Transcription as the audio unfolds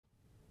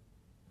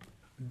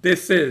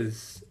This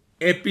is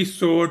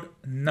episode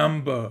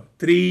number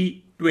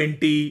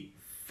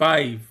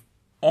 325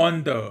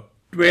 on the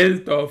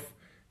 12th of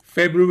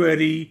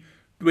February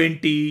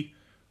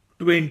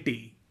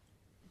 2020.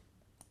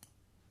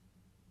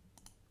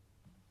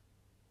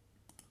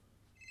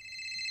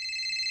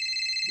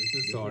 This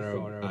is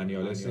Saurabh, and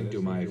you're listening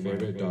to my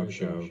favorite talk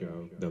show,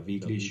 The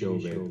Weekly Show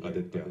with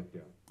Aditya.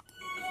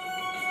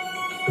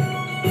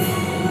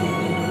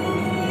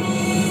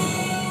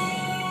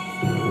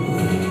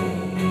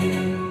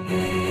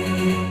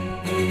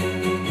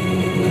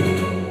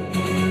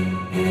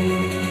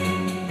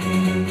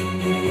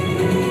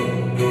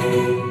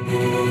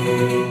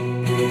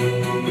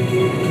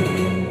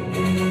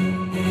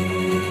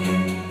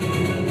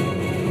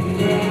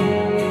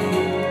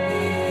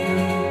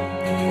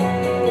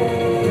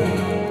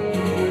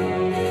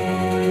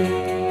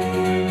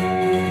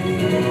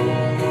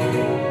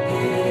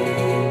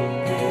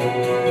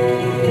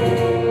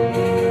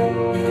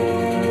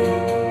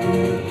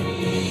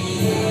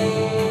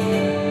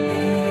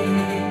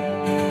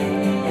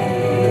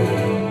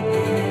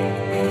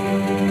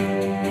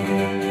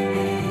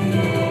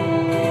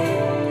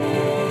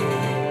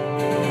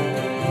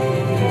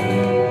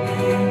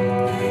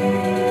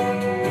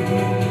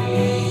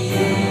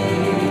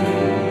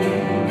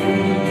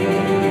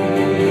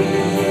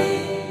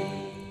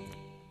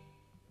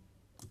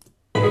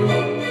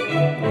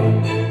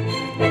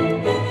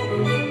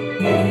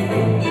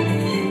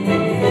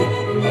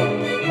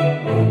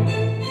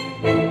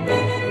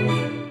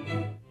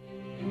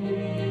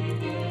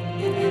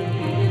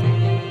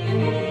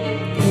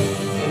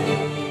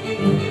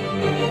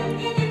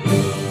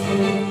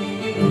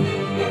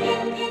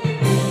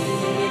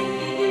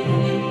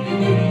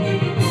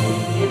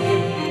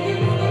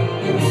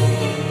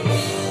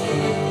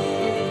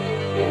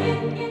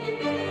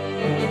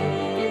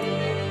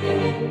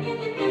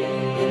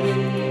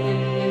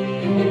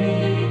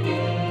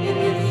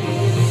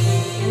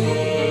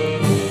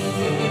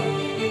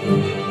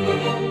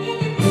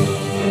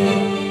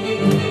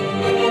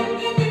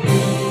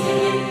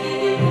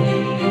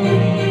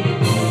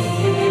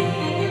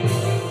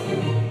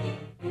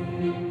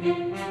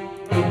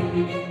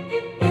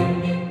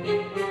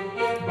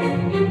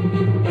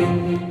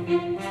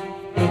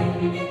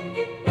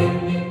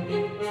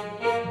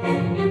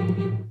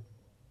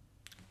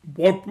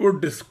 What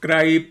would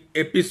describe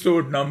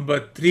episode number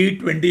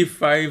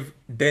 325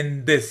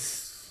 than this?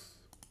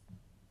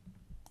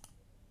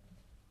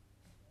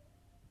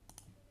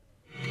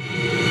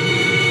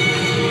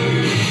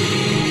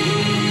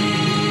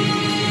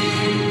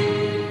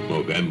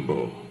 Mogambo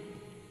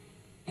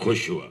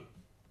खुश हुआ.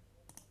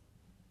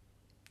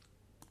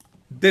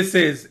 This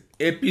is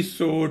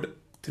episode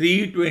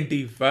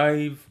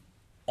 325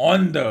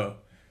 on the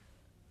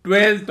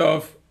 12th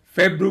of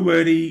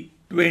February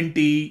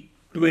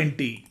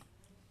 2020.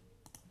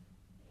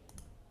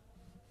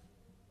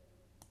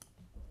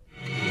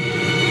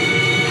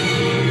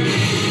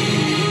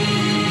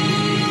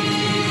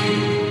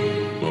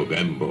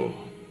 Mogambo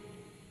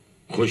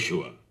खुश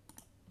हुआ.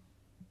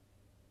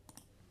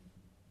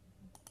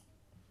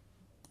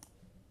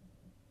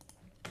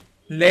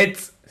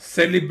 Let's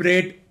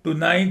celebrate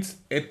tonight's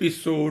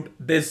episode,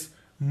 this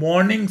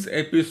morning's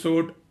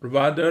episode,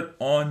 rather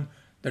on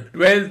the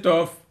 12th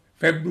of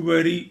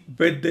February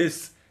with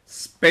this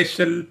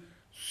special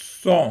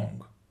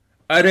song.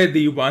 अरे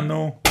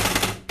दीवानो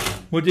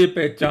मुझे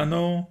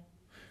पहचानो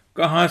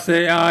कहाँ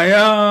से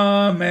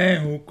आया मैं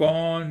हूँ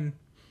कौन.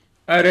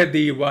 अरे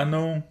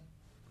दीवानो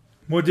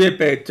मुझे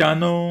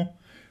पहचानो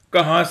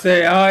कहाँ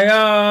से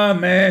आया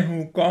मैं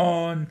हूँ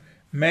कौन.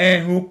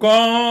 मैं हूँ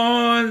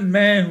कौन,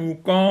 मैं हूँ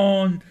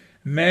कौन,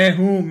 मैं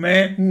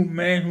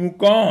हूँ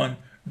कौन.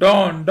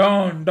 Don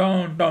Don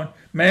Don Don.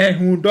 मैं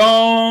हूँ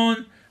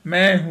डॉन,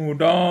 मैं हूँ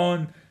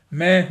डॉन,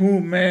 मैं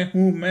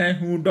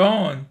हूँ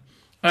डॉन.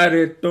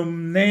 अरे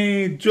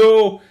तुमने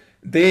जो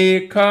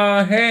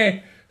देखा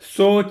है,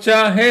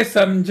 सोचा है,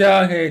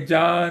 समझा है,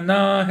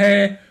 जाना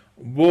है,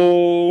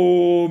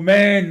 वो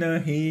मैं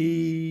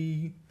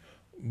नहीं,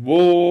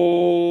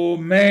 वो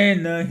मैं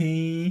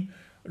नहीं.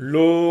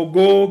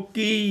 लोगों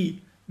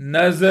की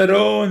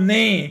नजरों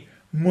ने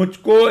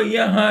मुझको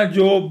यहाँ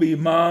जो भी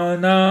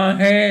माना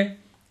है,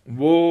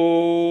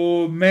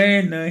 वो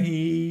मैं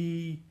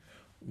नहीं,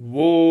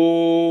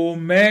 वो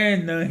मैं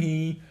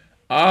नहीं.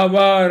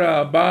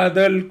 आवारा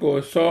बादल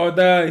को,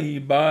 सौदाई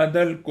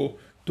बादल को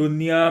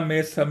दुनिया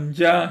में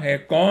समझा है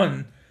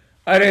कौन.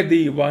 अरे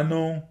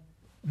दीवानो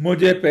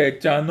मुझे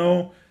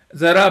पहचानो,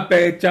 जरा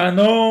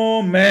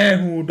पहचानो, मैं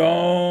हूँ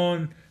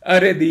डॉन.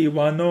 अरे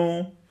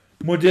दीवानो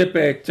मुझे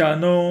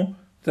पहचानो,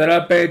 जरा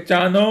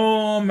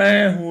पहचानो,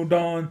 मैं हूँ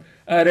डॉन.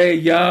 अरे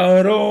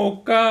यारों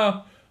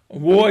का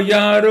वो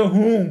यार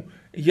हूँ,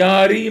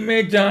 यारी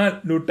में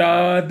जान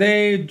लुटा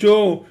दे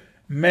जो.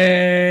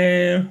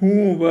 मैं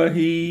हूँ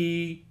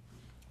वही,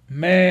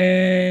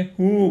 मैं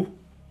हूँ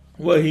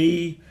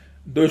वही.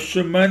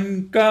 दुश्मन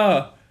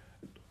का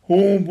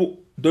हूँ,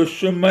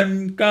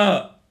 दुश्मन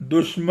का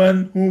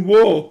दुश्मन हूँ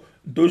वो.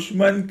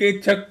 दुश्मन के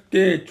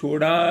छक्के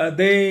छुड़ा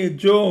दे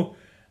जो.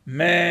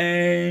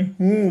 मैं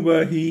हूँ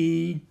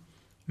वही,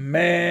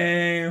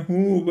 मैं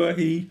हूँ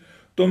वही।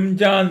 तुम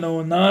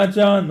जानो ना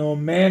जानो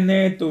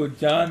मैंने तो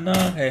जाना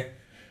है,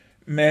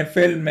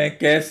 महफिल में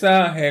कैसा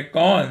है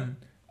कौन।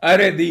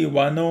 अरे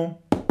दीवानो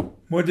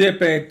मुझे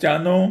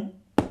पहचानो,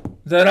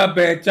 जरा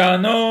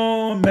पहचानो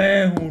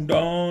मैं हूँ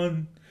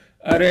डॉन।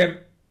 अरे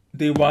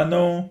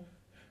दीवानो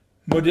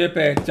मुझे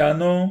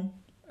पहचानो,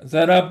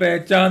 जरा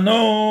पहचानो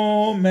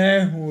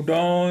मैं हूँ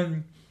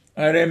डॉन।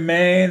 अरे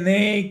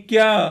मैंने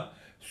क्या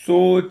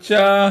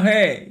सोचा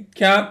है,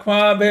 क्या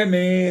ख्वाब है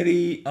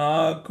मेरी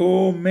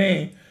आंखों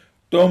में,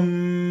 तुम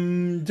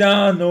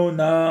जानो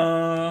ना,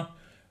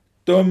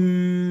 तुम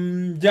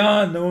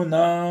जानो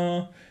ना।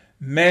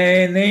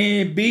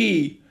 मैंने भी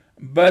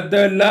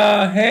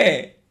बदला है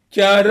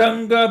क्या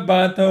रंग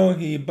बातों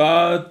ही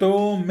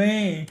बातों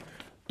में,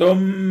 तुम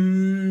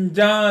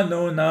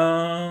जानो ना।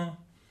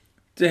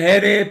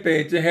 चेहरे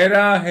पे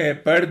चेहरा है,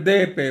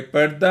 पर्दे पे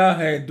पर्दा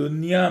है,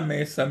 दुनिया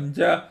में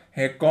समझा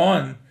है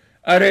कौन।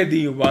 अरे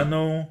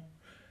दीवानो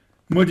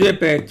मुझे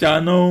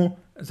पहचानो,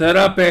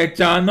 जरा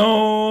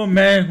पहचानो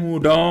मैं हूँ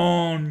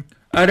डॉन।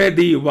 अरे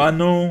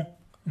दीवानो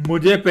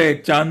मुझे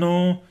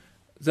पहचानो,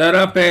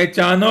 जरा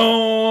पहचानो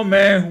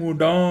मैं हूँ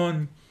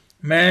डॉन।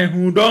 मैं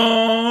हूँ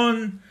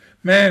डॉन,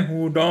 मैं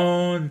हूँ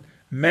डॉन,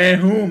 मैं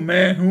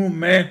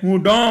हूँ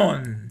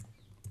don.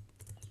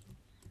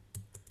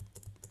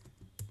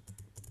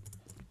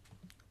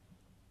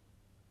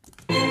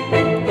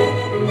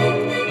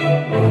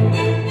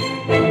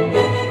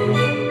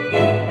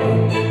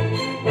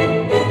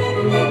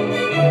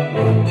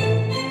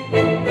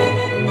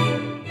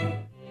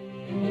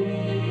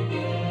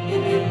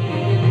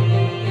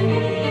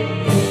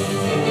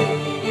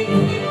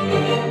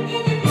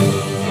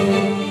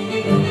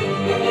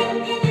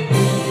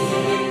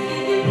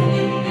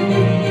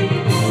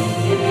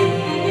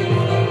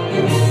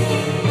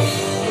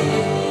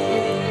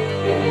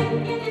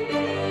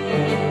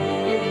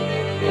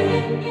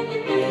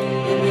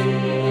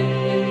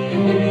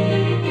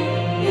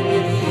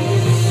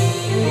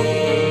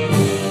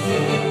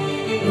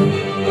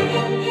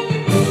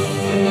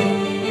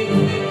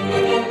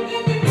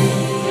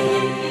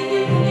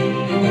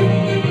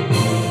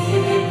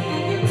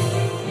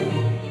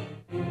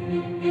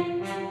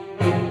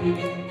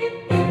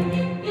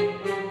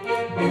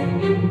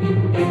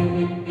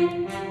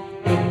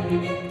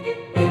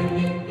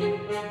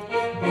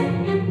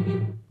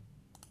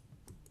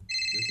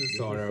 This is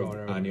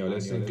Saurav, and you're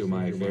listening to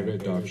my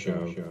favorite talk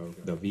show,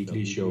 The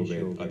Weekly Show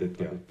with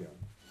Aditya.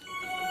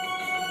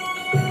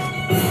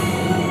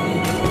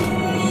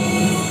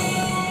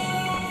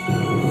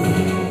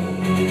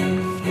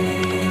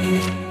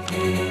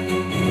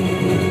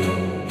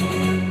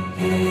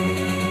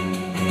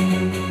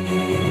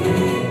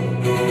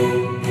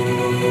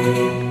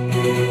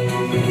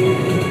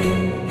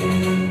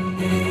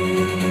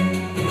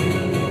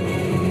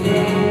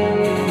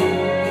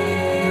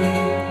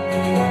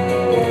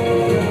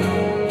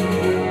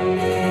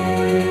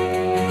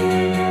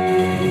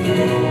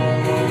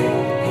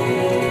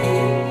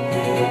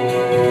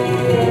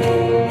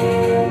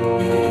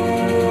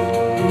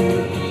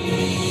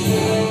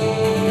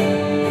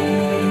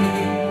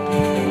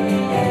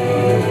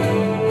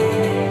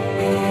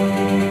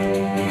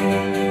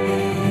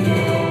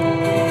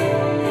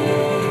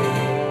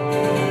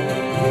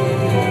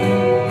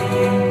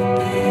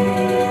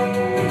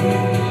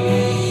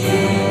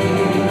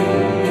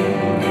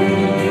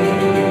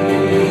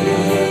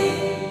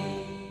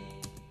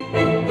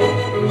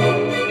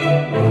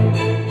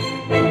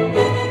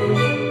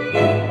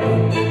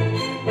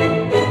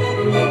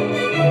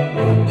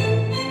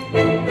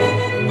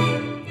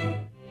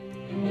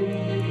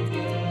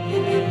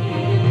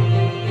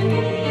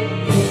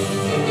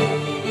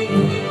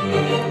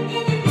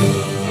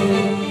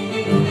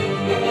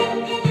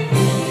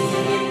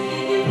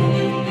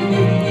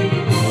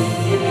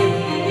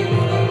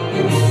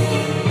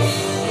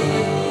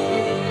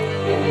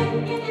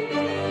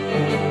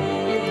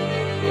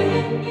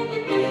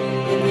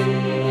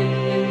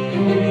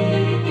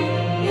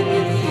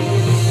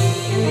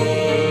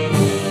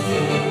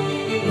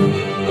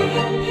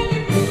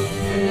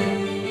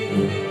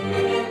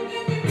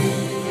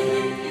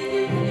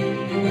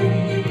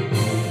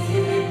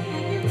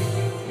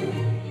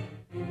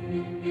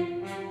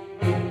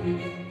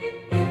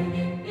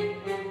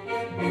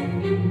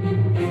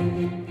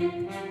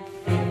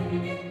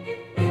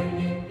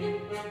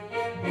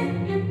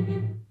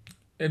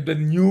 If the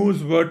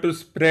news were to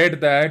spread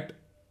that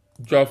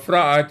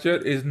Jofra Archer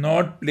is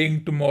not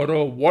playing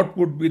tomorrow, what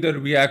would be the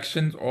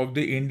reactions of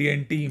the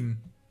Indian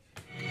team?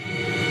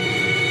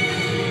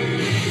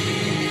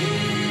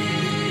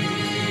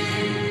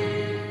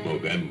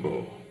 Mogambo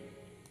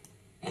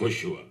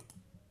खुश हुआ।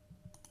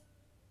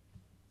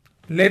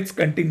 Let's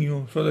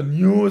continue. So the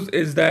news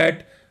is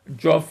that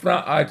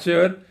Jofra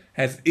Archer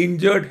has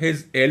injured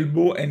his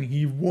elbow and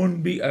he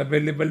won't be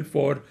available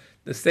for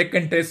the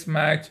second test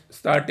match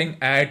starting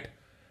at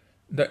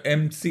the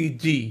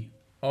MCG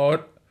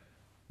or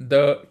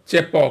the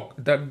Chepok,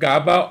 the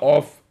Gaba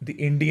of the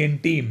Indian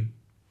team.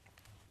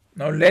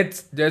 Now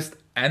let's just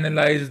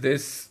analyze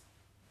this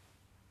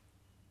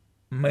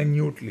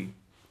minutely.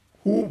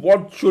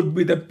 What should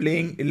be the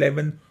playing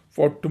 11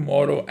 for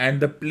tomorrow? And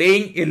the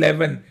playing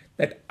 11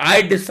 that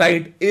I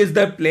decide is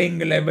the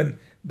playing 11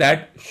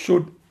 that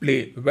should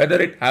play,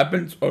 whether it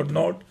happens or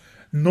not.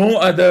 No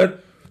other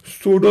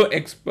pseudo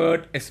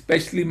expert,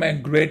 especially my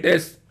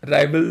greatest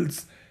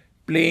rivals,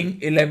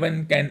 playing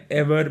 11 can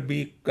ever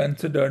be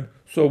considered.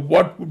 So,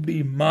 what would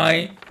be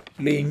my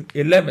playing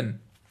 11?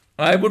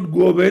 I would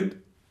go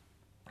with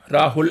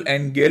Rahul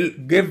and Gill,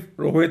 give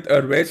Rohit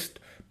a rest,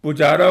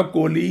 Pujara,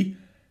 Kohli,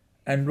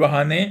 and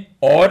Rahane,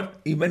 or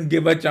even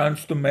give a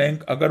chance to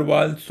Mayank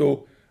Agarwal.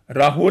 So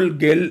Rahul,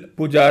 Gill,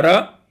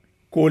 Pujara,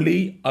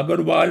 Kohli,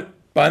 Agarwal,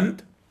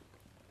 Pant.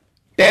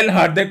 Tell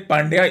Hardik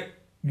Pandya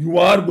you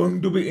are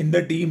going to be in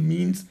the team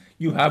means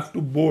you have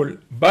to bowl.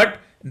 But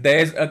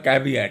there's a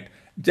caveat.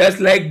 Just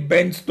like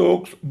Ben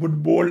Stokes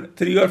would bowl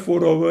 3 or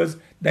 4 overs,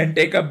 then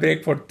take a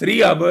break for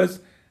 3 hours,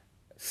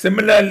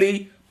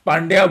 similarly,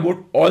 Pandya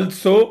would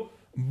also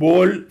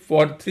bowl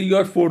for 3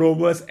 or 4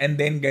 overs and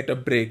then get a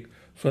break.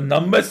 So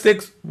number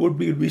 6 would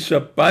be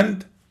Rishabh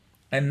Pant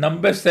and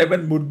number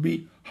 7 would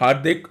be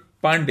Hardik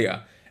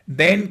Pandya.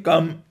 Then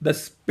come the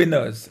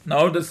spinners.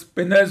 Now the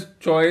spinners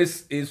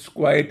choice is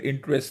quite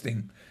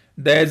interesting.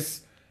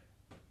 There's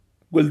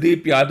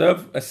Kuldeep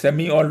Yadav, a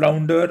semi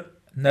all-rounder.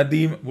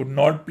 Nadeem would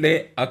not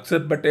play.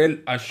 Akshar Patel,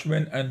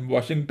 Ashwin and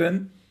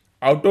Washington,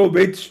 out of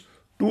which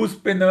 2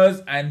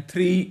 spinners and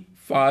 3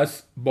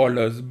 fast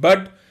bowlers.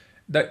 But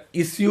the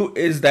issue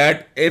is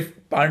that if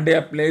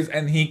Pandya plays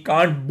and he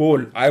can't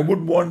bowl, I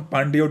would want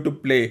Pandya to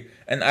play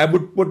and I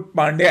would put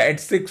Pandya at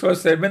 6 or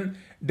 7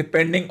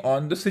 depending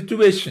on the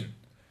situation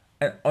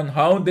and on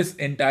how this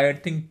entire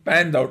thing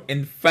pans out.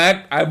 In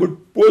fact, I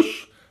would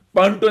push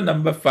Pant to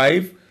number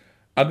 5,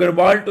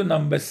 Agarwal to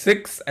number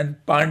 6 and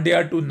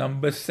Pandya to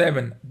number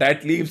 7.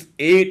 That leaves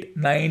 8,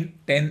 9,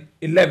 10,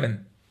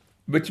 11,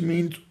 which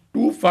means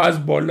 2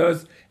 fast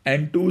bowlers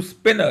and 2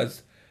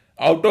 spinners,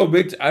 out of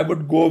which I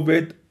would go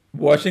with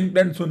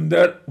Washington.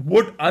 Sundar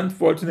would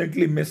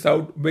unfortunately miss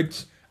out,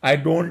 which I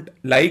don't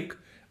like.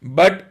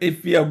 But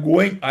if we are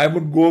going, I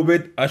would go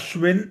with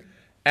Ashwin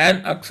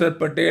and Akshar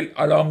Patel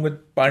along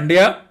with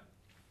Pandya,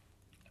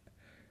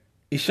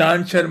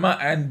 Ishant Sharma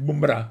and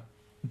Bumrah.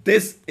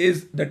 This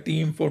is the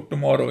team for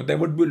tomorrow. There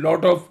would be a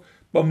lot of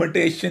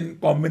permutation,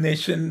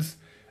 combinations.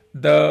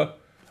 The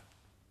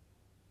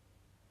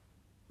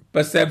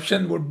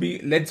perception would be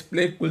let's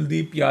play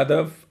Kuldeep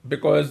Yadav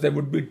because there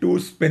would be 2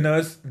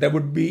 spinners. There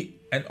would be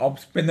an off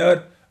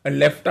spinner, a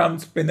left arm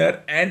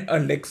spinner and a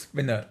leg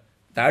spinner.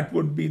 That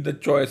would be the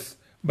choice.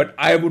 But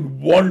I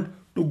would want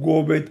to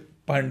go with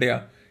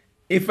Pandya.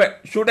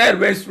 Should I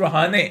rest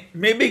Rahane?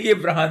 Maybe give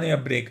Rahane a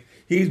break.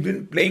 He's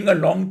been playing a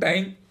long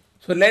time.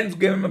 So let's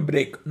give him a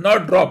break.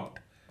 Not dropped.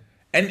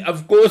 And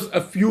of course,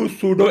 a few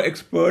pseudo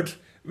experts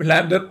will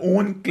have their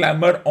own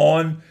clamor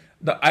on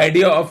the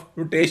idea of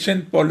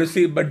rotation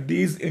policy, but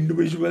these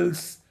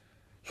individuals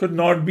should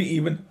not be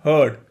even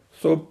heard.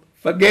 So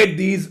forget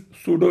these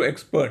pseudo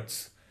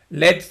experts.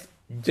 Let's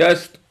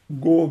just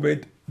go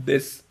with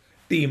this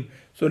team.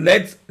 So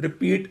let's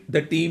repeat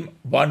the team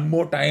one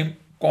more time,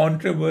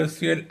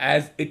 controversial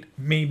as it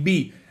may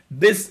be.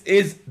 This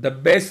is the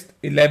best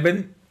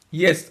 11.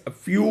 Yes, a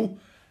few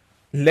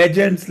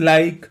legends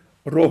like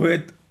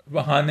Rohit,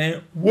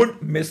 Rahane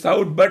would miss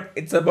out, but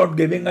it's about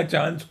giving a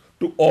chance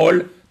to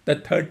all the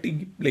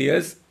 30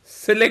 players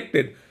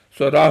selected.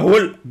 So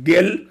Rahul,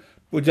 Gill,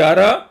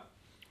 Pujara,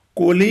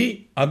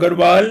 Kohli,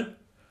 Agarwal,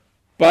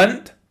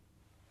 Pant,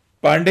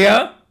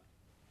 Pandya,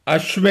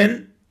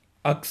 Ashwin,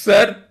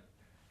 Akshar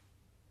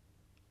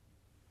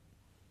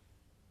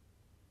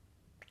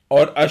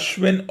or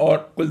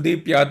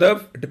Kuldeep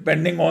Yadav,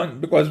 depending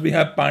on, because we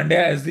have Pandya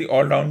as the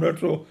all-rounder,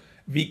 so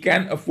we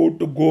can afford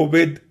to go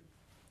with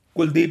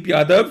Kuldeep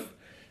Yadav.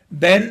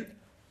 Then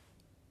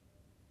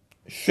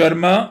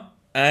Sharma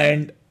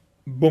and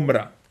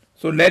Bumrah.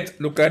 So let's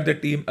look at the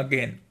team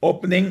again.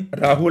 Opening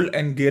Rahul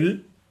and Gill.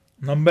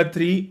 Number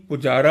 3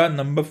 Pujara.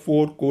 Number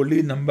 4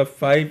 Kohli. Number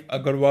 5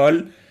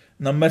 Agarwal.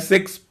 Number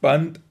 6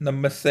 Pant.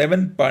 Number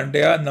 7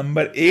 Pandya.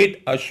 Number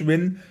 8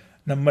 Ashwin.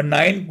 Number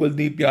 9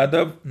 Kuldeep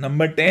Yadav.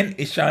 Number 10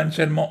 Ishant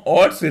Sharma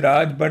or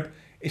Siraj, but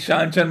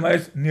Ishant Sharma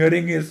is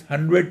nearing his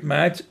 100th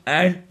match,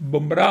 and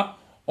Bumrah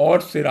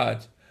or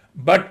Siraj.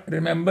 But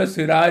remember,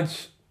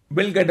 Siraj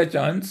will get a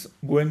chance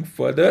going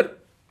further.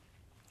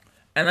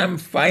 And I'm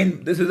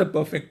fine. This is a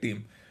perfect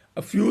team.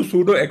 A few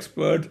pseudo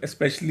experts,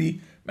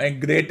 especially my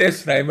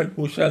greatest rival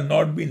who shall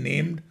not be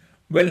named,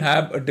 will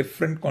have a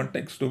different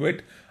context to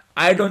it.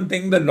 I don't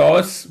think the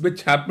loss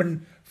which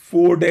happened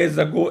 4 days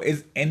ago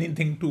is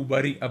anything to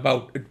worry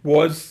about. It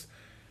was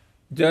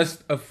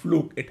just a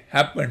fluke. It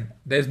happened.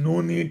 There's no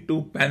need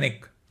to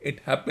panic. It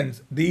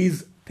happens.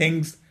 These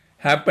things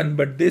happen,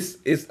 but this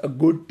is a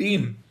good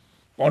team.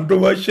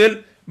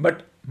 Controversial,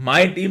 but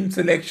my team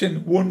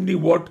selection won't be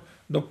what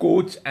the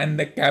coach and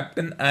the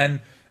captain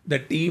and the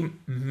team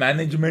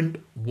management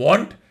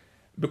want,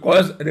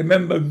 because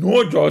remember,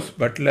 no Josh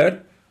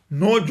Butler,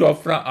 no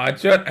Jofra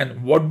Archer,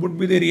 and what would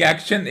be the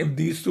reaction if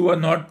these two are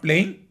not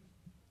playing?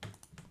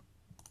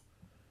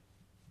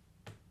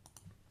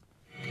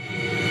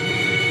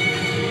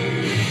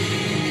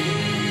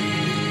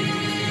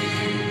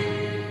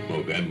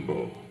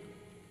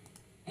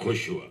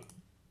 खुश हुआ.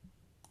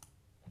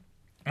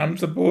 I'm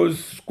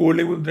suppose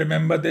Kohli would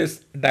remember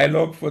this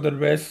dialogue for the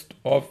rest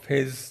of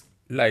his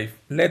life.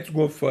 Let's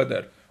go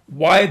further.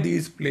 Why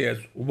these players?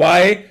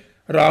 Why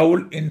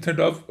Rahul instead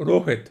of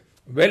Rohit?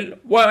 Well,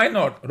 why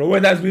not?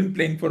 Rohit has been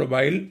playing for a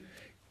while,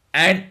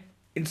 and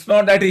it's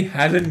not that he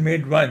hasn't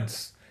made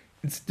runs.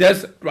 It's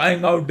just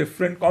trying out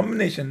different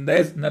combination.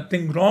 There's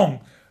nothing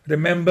wrong.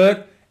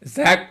 Remember,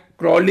 Zach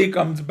Crawley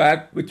comes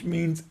back, which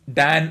means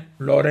Dan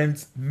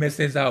Lawrence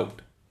misses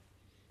out.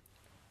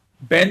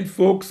 Ben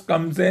Fox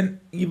comes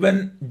in,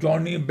 even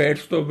Johnny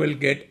Bairstow will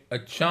get a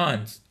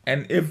chance.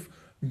 And if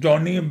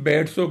Johnny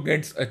Bairstow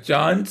gets a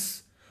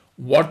chance,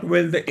 what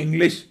will the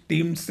English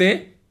team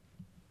say?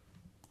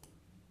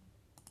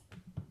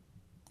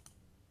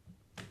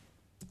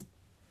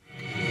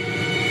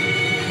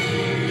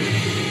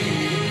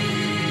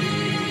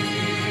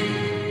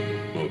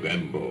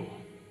 Mogambo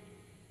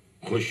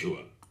खुश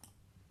हुआ.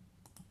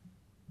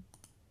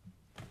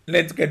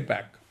 Let's get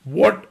back.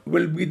 What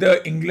will be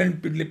the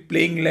England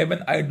playing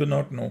 11? I do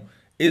not know.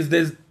 Is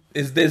this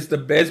the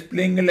best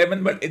playing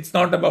 11? But it's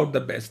not about the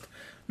best.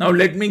 Now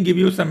let me give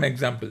you some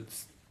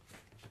examples.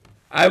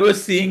 I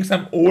was seeing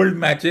some old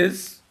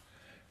matches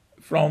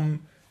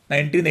from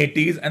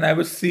 1980s and I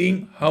was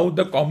seeing how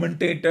the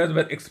commentators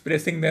were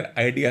expressing their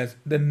ideas.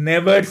 They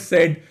never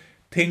said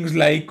things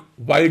like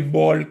white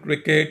ball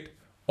cricket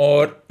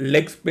or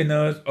leg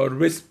spinners or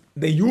wrist.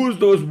 They used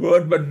those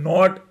words but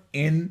not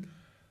in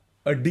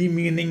a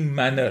demeaning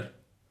manner.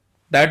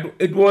 That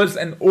it was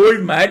an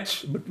old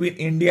match between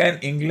India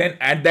and England.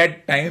 At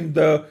that time,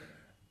 the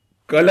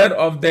color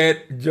of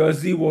their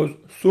jersey was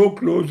so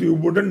close you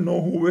wouldn't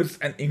know who is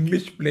an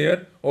English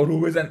player or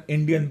who is an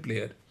Indian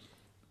player.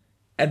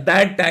 At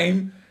that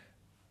time,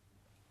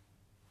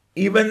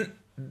 even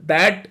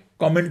that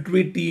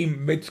commentary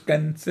team, which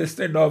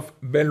consisted of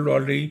Bill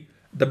Lawry,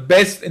 the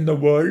best in the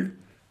world,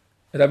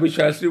 Ravi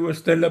Shastri was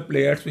still a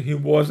player, so he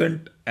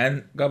wasn't,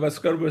 and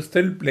Gavaskar were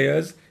still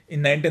players in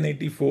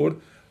 1984.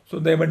 So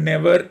they were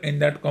never in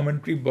that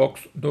commentary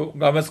box, though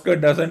Gavaskar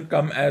doesn't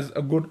come as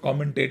a good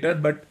commentator,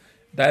 but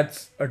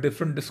that's a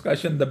different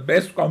discussion. The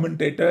best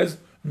commentators,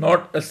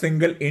 not a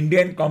single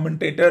Indian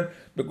commentator,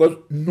 because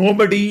no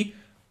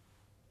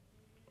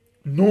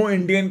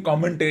Indian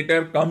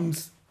commentator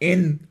comes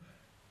in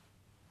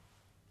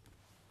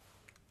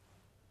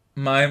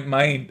my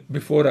mind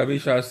before Ravi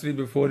Shastri,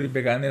 before he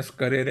began his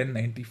career in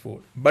 94.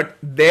 But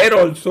there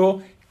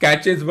also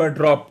catches were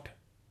dropped.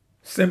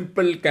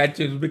 Simple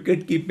catches,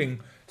 wicket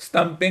keeping,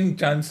 stumping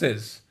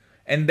chances.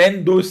 And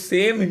then those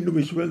same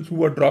individuals who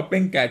were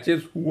dropping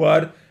catches, who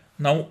are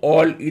now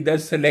all either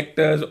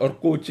selectors or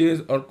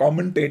coaches or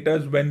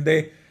commentators, when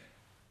they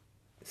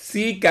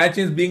see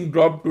catches being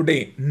dropped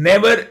today,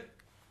 never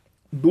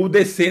do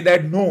they say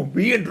that no,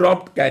 we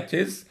dropped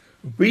catches.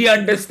 We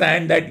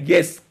understand that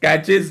yes,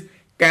 catches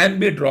can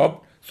be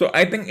dropped. So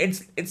I think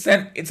it's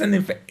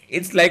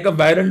like a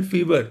viral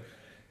fever.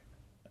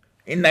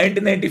 In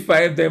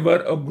 1985, there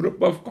were a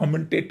group of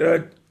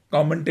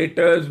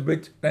commentators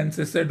which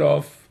consisted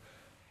of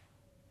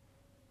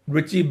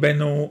Richie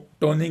Beno,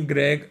 Tony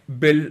Gregg,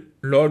 Bill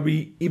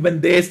Lawry.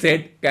 Even they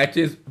said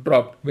catches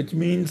dropped, which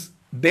means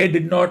they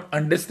did not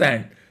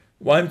understand.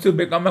 Once you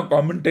become a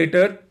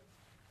commentator,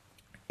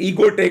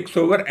 ego takes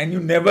over and you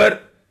never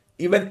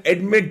even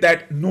admit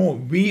that no,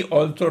 we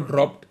also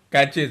dropped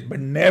catches. But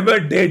never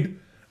did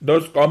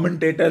those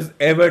commentators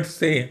ever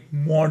say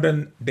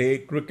modern day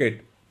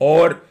cricket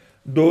or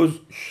those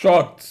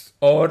shots,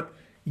 or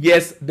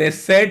yes, they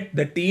said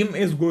the team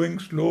is going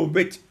slow,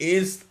 which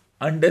is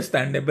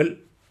understandable.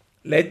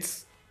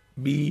 Let's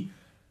be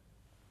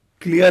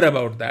clear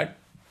about that.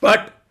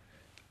 But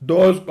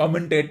those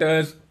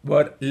commentators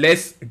were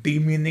less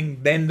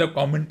demeaning than the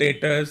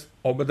commentators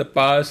over the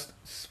past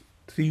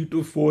 3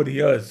 to 4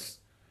 years.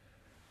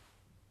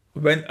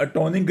 When a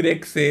Tony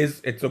Gregg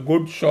says it's a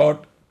good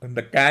shot and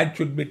the catch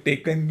should be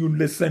taken, you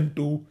listen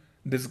to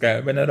this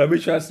guy. When a Ravi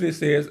Shastri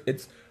says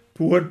it's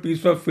poor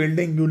piece of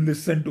fielding, you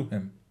listen to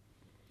him.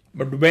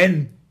 But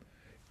when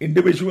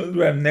individuals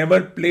who have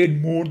never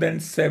played more than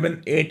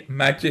 7, 8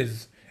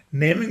 matches,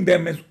 naming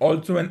them is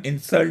also an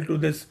insult to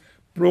this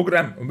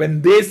program.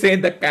 When they say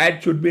the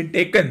catch should be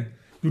taken,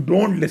 you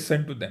don't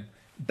listen to them.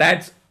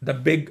 That's the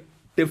big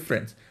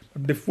difference.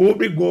 But before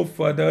we go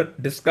further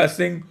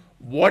discussing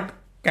what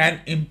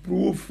can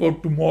improve for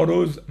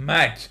tomorrow's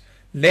match,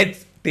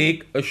 let's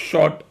take a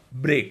short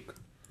break.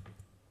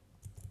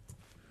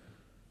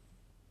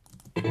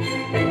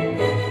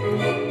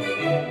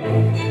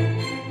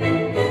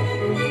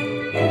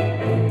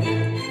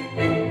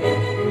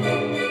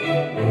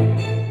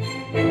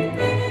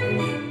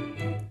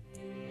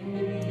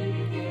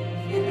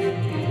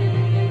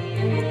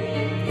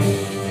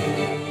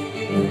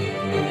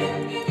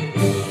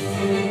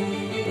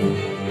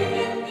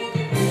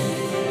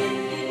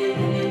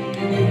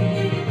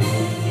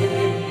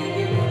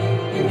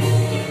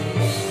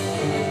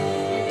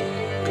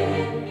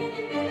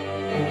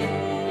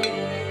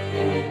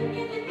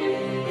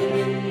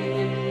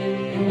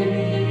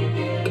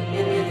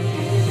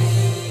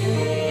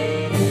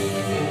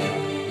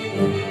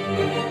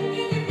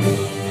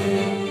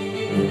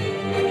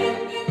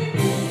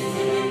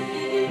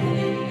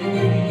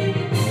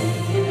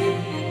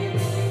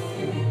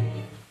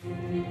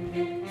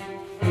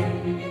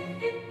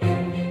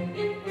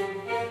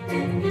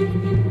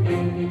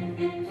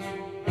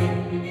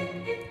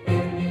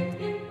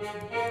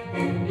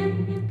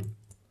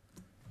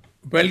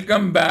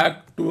 Welcome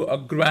back to a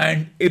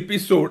grand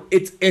episode.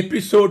 It's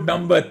episode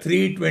number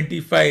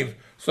 325.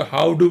 So,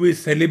 how do we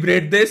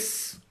celebrate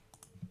this?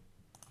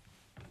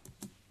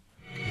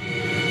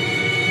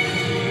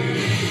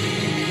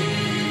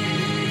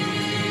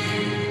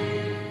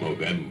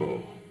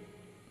 Mogambo.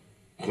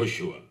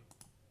 Joshua.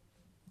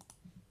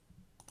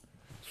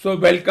 So,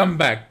 welcome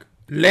back.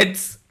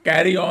 Let's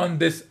carry on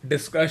this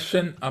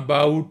discussion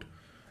about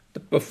the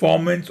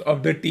performance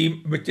of the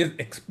team which is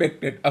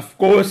expected. Of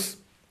course,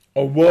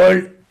 a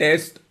World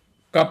Test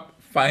Cup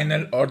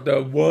final or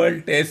the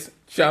World Test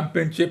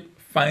Championship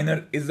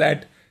final is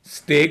at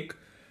stake.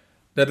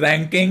 The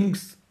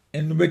rankings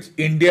in which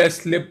India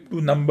slipped to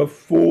number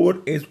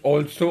 4 is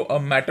also a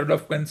matter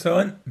of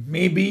concern.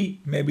 Maybe,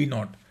 maybe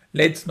not.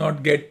 Let's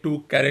not get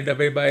too carried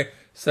away by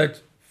such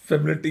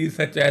frivolities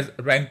such as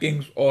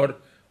rankings or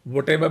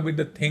whatever be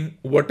the thing.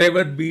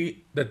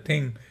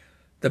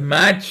 The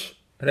match,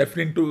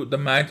 referring to the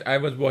match I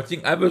was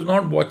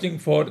not watching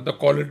for the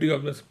quality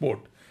of the sport.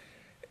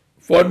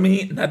 For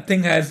me,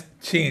 nothing has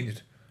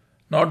changed.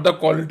 Not the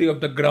quality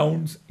of the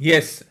grounds.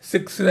 Yes,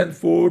 6s and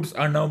 4s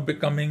are now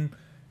becoming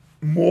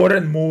more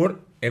and more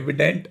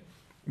evident,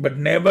 but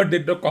never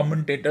did the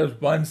commentators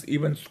once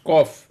even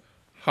scoff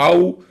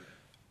how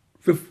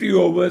 50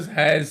 overs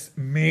has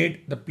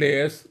made the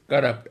players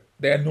corrupt.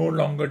 They are no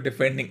longer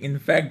defending. In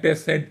fact, they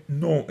said,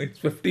 no, it's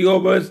 50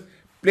 overs,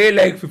 play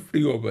like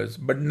 50 overs.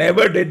 But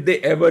never did they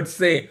ever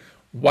say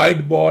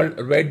white ball,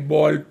 red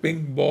ball,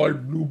 pink ball,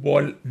 blue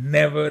ball.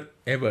 Never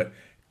ever.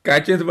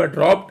 Catches were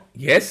dropped,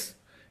 yes.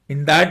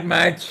 In that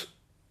match,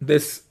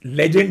 this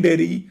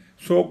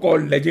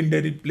so-called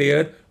legendary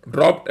player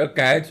dropped a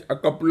catch. A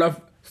couple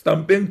of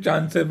stumping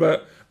chances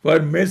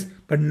were missed,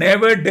 but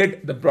never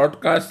did the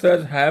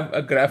broadcasters have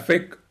a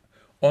graphic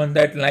on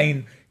that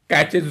line,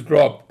 catches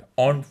dropped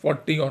on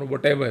 40 or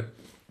whatever.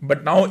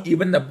 But now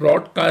even the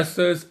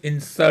broadcasters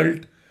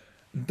insult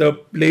the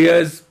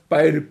players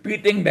by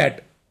repeating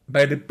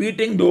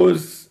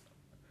those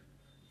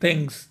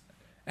things.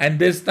 And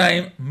this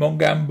time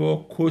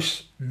Mogambo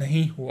khush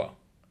nahi hua.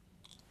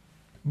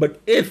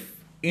 But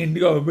if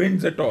India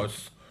wins the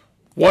toss,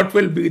 what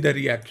will be the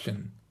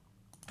reaction?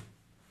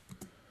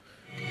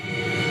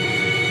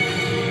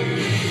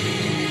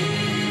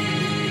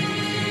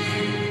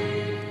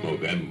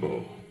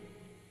 Mogambo.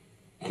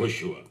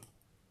 Joshua.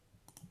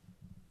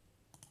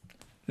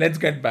 Let's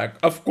get back.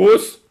 Of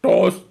course,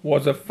 toss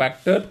was a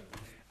factor.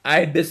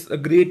 I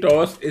disagree,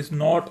 toss is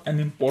not an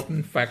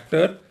important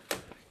factor.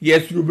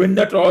 Yes, you win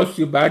the toss,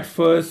 you bat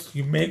first,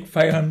 you make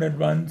 500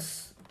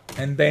 runs,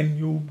 and then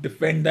you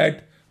defend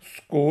that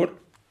score.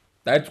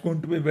 That's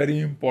going to be very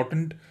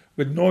important.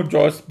 With no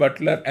Joss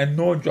Butler and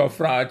no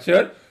Jofra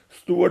Archer,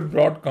 Stuart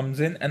Broad comes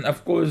in, and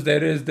of course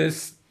there is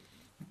this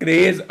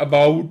craze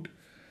about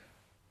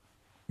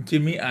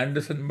Jimmy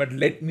Anderson. But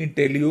let me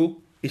tell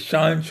you,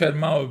 Ishant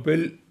Sharma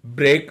will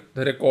break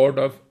the record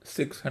of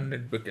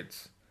 600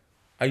 wickets.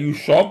 Are you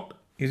shocked?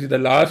 Is he the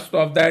last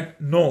of that?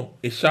 No,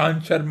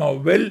 Ishant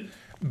Sharma will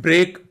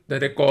break the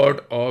record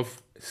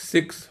of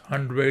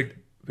 600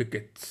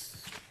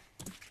 wickets.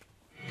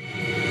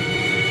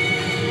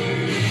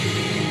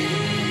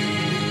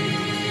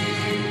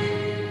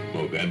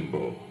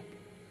 Mogambo.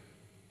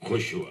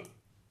 Joshua.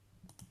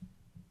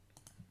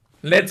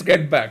 Let's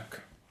get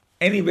back.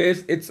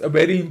 Anyways, it's a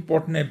very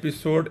important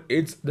episode.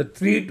 It's the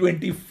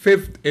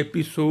 325th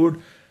episode,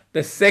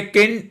 the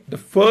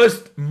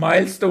first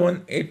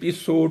milestone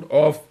episode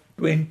of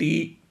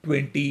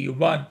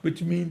 2021,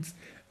 which means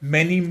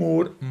many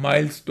more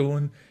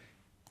milestone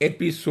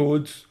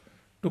episodes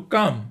to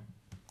come.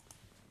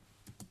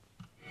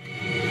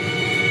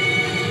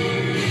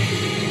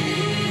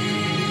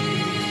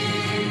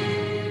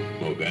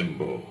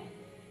 Mogambo.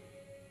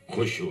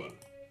 Joshua.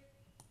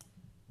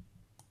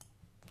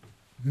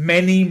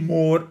 Many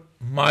more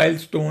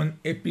milestone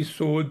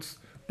episodes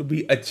to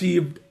be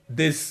achieved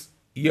this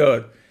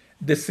year.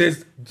 This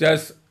is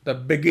just the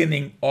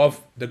beginning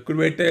of the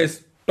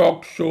greatest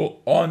talk show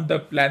on the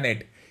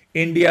planet,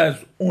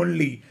 India's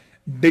only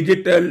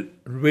digital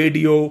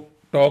radio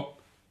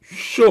talk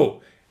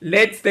show.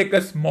 Let's take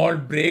a small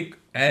break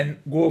and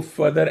go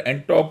further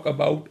and talk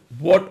about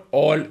what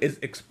all is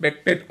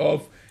expected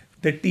of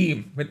the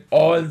team, with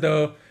all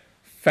the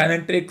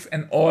fanatics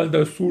and all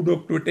the pseudo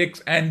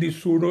critics and the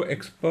pseudo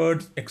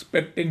experts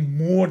expecting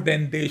more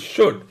than they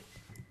should.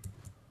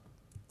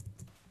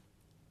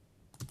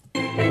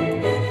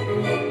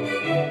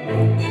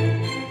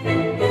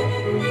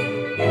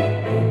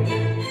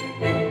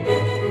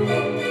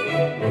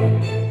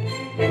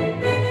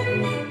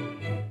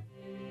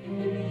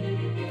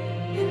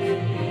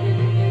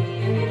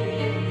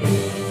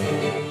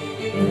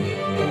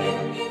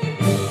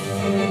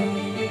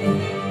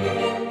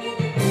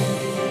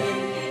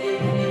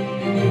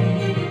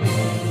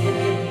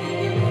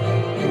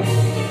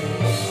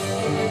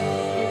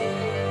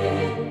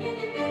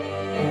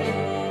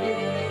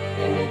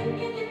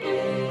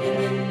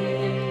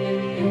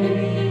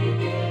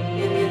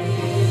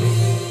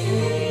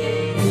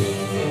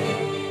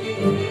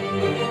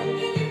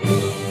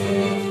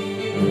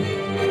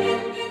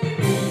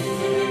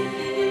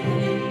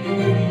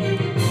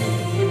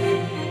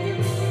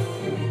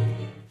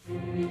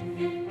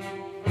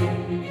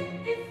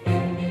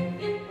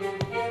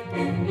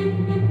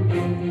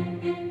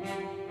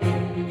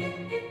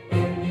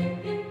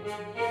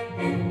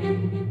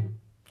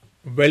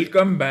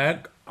 Welcome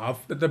back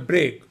after the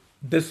break.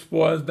 This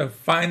was the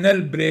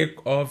final break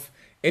of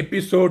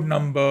episode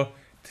number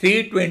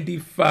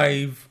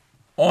 325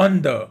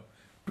 on the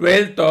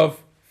 12th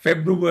of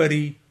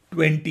February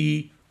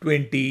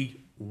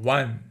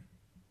 2021.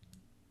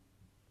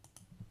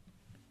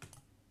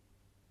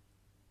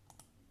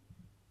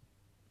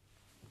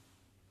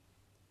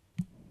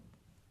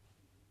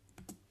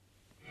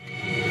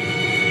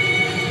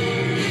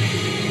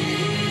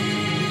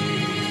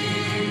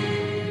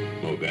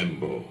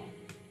 November.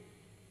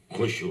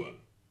 Joshua.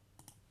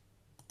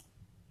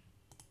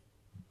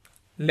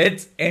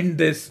 Let's end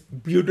this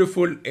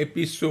beautiful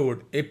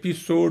episode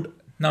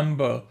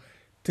number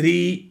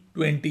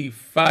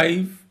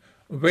 325,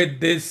 with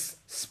this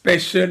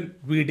special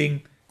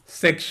reading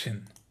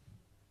section.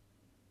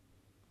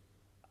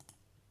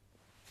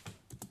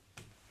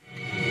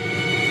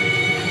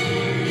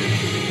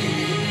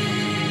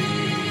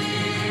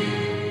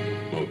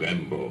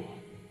 November.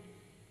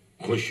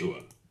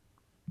 Joshua.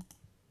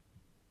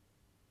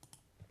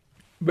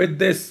 With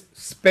this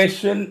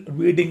special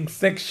reading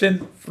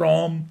section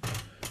from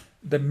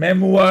the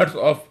Memoirs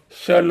of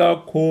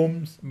Sherlock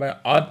Holmes by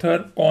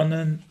Arthur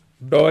Conan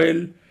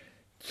Doyle,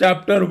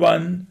 Chapter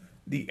 1,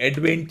 The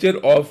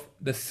Adventure of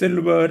the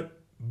Silver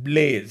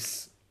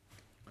Blaze.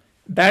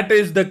 That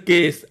is the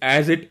case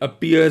as it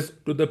appears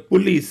to the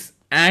police,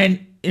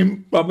 and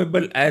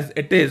improbable as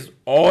it is,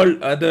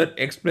 all other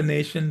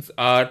explanations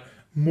are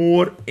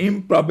more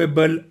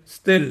improbable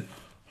still.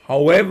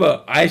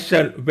 However, I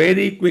shall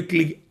very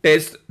quickly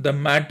test the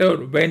matter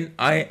when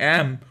I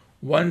am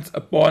once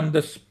upon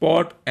the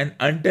spot, and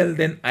until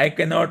then I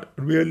cannot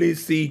really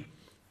see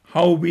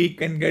how we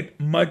can get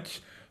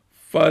much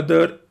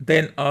further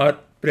than our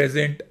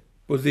present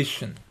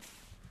position.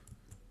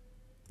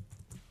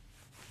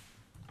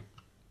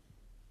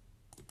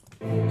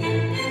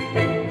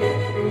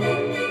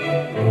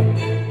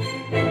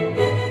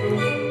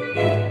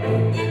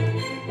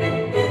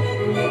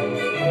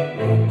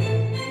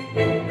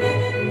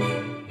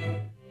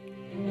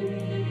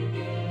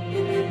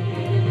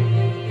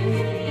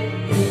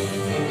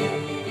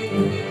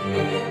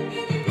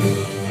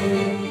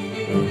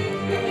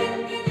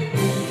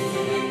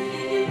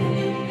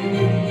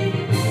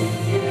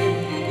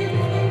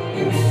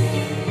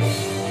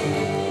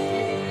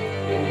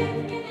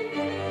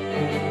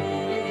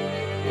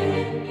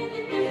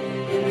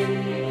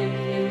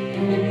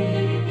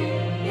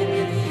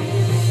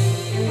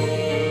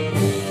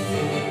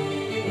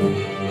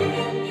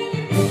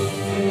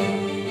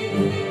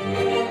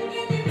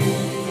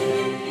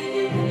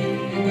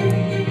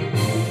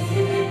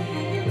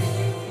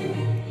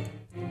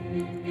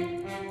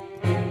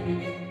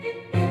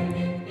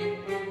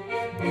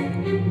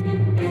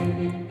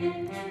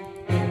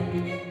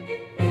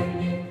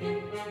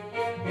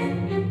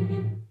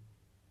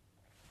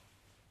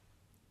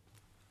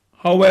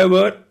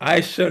 However,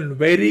 I shall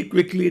very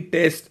quickly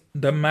test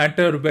the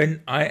matter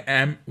when I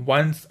am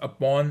once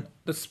upon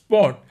the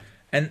spot,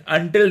 and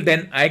until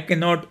then I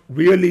cannot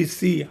really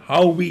see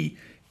how we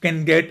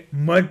can get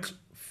much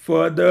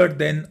further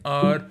than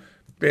our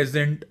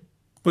present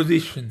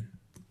position.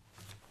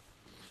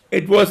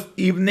 It was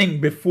evening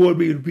before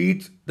we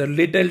reached the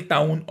little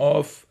town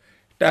of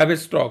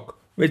Tavistock,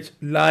 which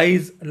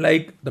lies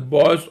like the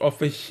boss of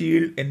a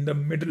shield in the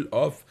middle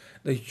of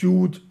the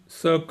huge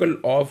circle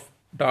of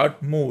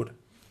Dartmoor.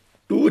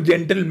 Two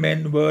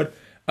gentlemen were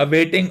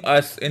awaiting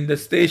us in the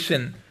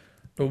station.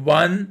 The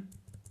one,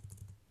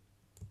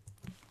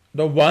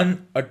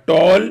 a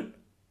tall,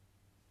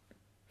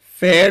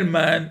 fair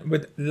man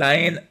with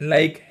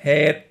lion-like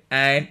hair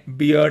and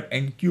beard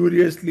and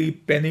curiously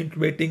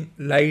penetrating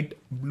light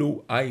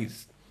blue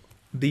eyes.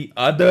 The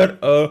other,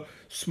 a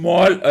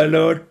small,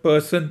 alert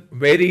person,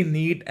 very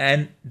neat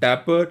and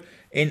dapper,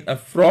 in a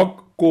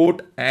frock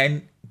coat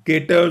and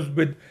gaiters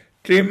with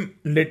trim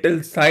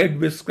little side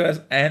whiskers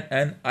and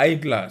an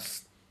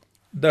eyeglass.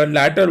 The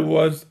latter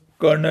was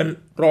Colonel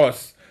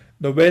Ross,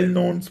 the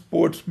well-known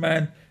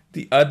sportsman,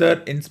 the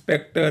other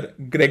Inspector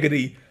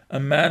Gregory,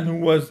 a man who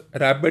was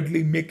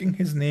rapidly making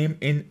his name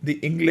in the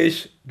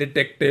English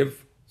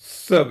detective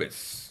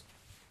service.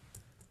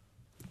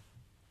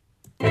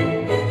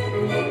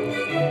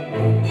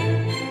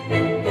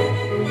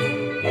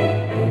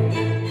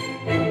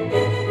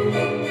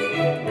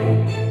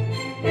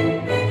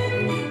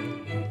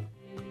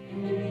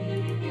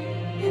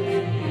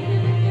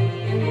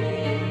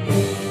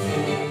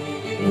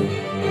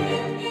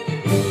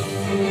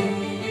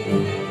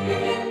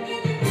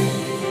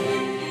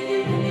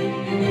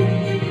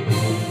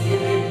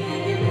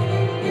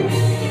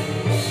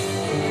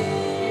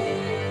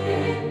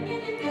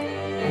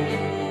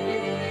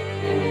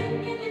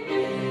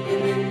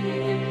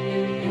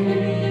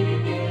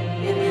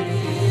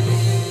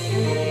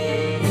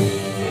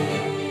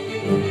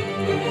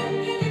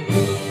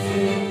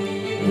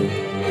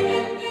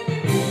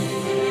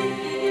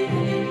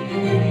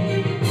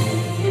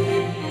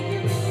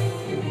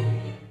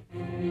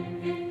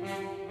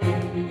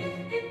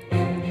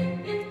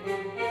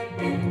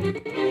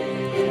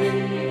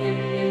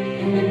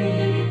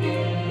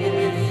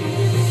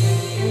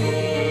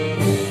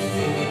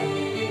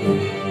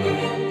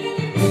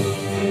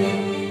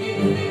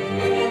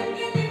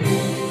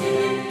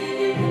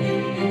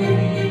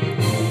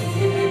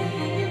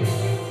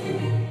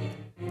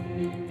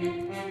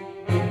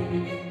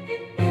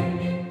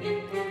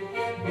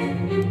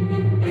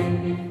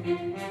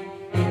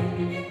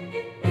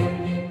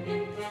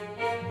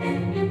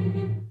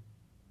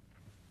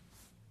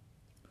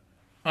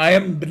 I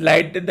am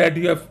delighted that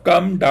you have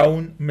come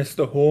down,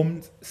 Mr.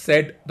 Holmes,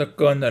 said the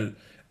colonel.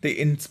 The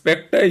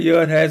inspector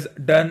here has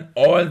done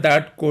all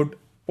that could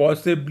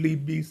possibly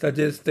be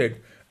suggested,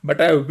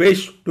 but I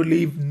wish to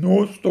leave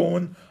no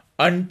stone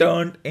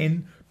unturned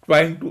in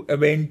trying to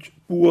avenge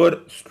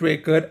poor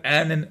Straker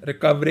and in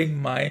recovering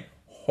my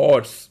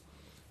horse.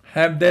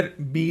 Have there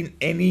been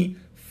any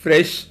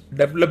fresh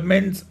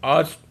developments?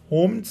 Asked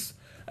Holmes.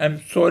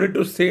 I'm sorry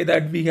to say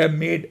that we have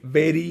made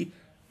very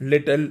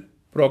little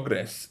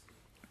progress,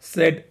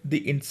 said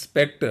the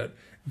inspector.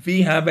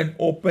 We have an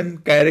open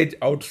carriage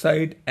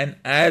outside, and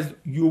as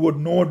you would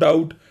no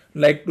doubt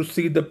like to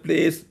see the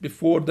place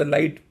before the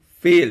light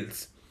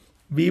fails,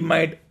 we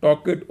might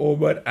talk it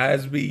over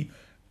as we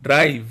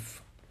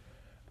drive.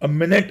 A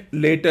minute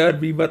later,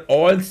 we were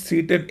all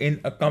seated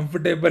in a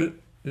comfortable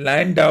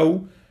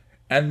landau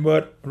and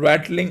were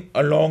rattling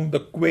along the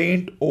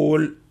quaint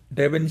old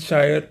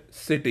Devonshire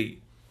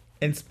city.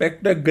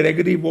 Inspector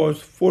Gregory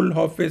was full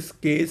of his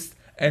case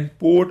and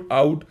poured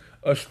out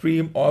a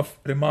stream of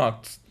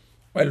remarks,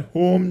 while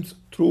Holmes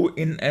threw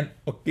in an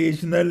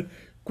occasional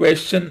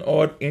question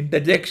or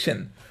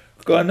interjection.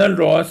 Colonel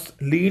Ross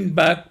leaned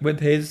back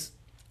with his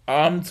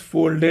arms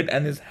folded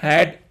and his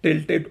hat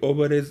tilted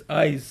over his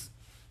eyes,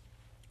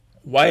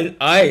 while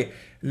I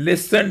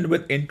listened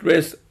with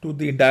interest to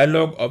the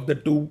dialogue of the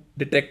two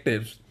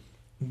detectives.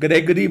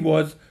 Gregory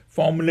was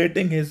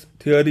formulating his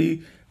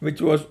theory,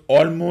 which was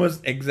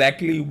almost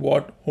exactly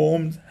what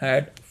Holmes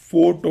had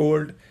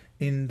foretold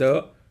in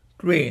the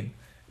train.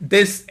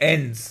 This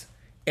ends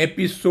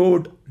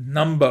episode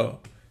number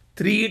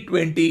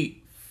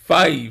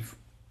 325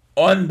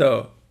 on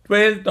the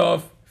 12th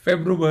of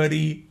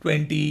February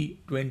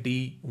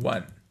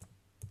 2021.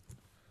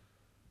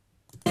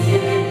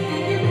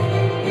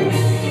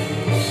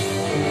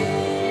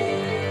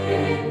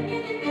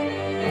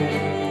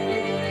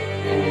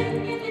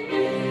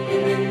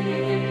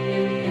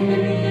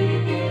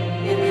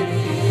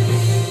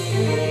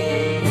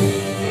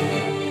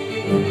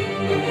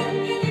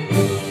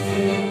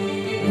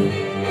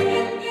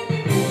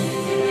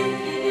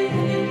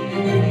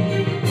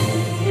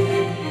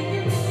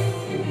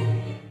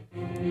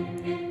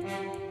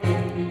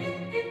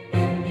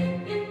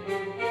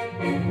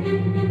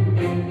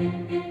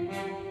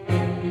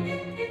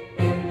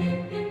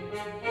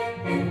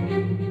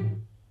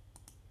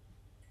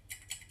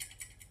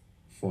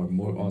 For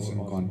more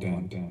awesome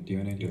content,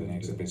 tune in to the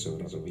next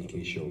episode of the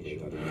weekly show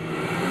with other.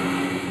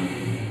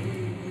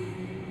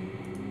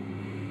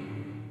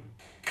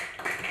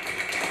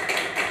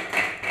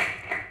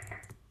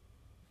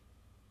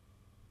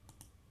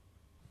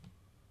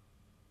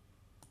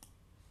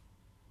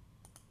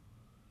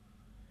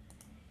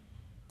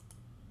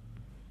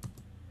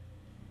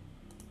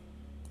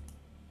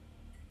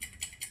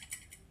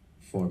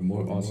 For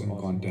more awesome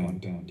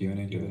content, tune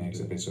in to the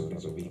next episode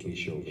of the weekly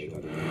show with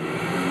other.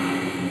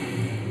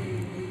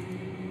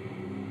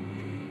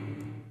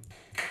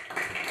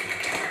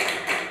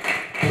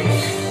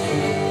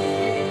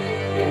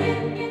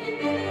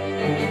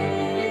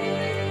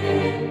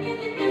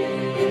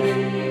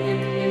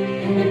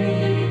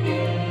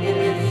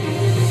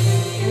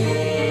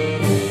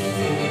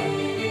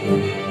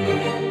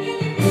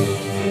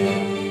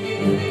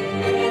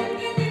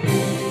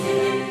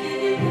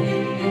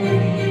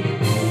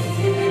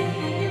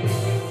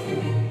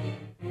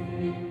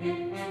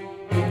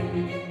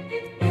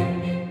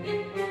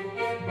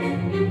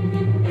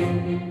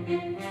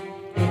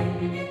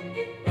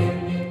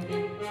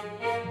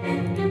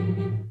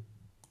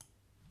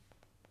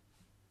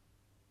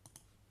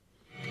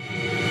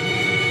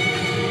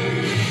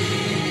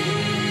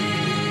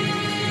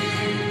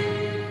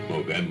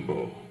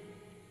 Mogambo.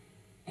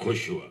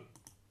 Joshua.